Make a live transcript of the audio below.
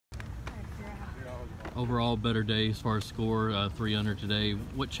Overall, better day as far as score, 3 under today.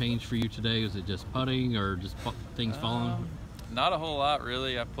 What changed for you today? Was it just putting or just things falling? Not a whole lot,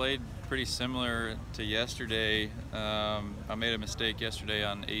 really. I played pretty similar to yesterday. I made a mistake yesterday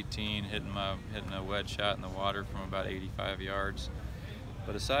on 18, hitting a wedge shot in the water from about 85 yards.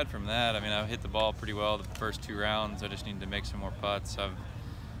 But aside from that, I mean, I hit the ball pretty well the first 2 rounds. I just need to make some more putts.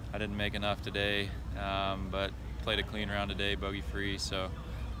 I didn't make enough today, but played a clean round today, bogey-free. So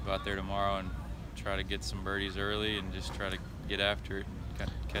go out there tomorrow and try to get some birdies early and just try to get after it and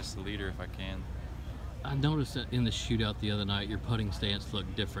catch the leader if I can. I noticed that in the shootout the other night, your putting stance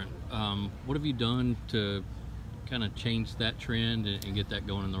looked different. What have you done to kind of change that trend and get that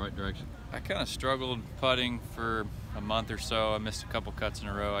going in the right direction? I kind of struggled putting for a month or so. I missed a couple cuts in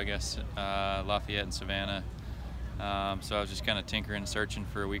a row, I guess, Lafayette and Savannah. So I was just kind of tinkering, searching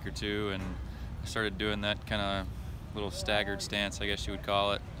for a week or two, and I started doing that kind of little staggered stance, I guess you would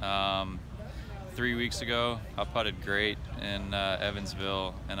call it. 3 weeks ago, I putted great in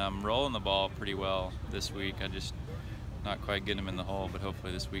Evansville, and I'm rolling the ball pretty well this week. I just not quite getting them in the hole, but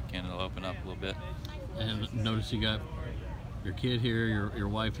hopefully this weekend it'll open up a little bit. And notice you got your kid here, your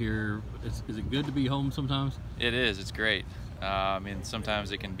wife here. Is it good to be home sometimes? It is. It's great. I mean,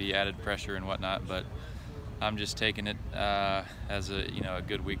 sometimes it can be added pressure and whatnot, but I'm just taking it as a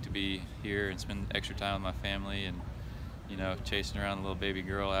good week to be here and spend extra time with my family and chasing around the little baby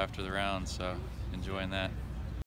girl after the round. So enjoying that.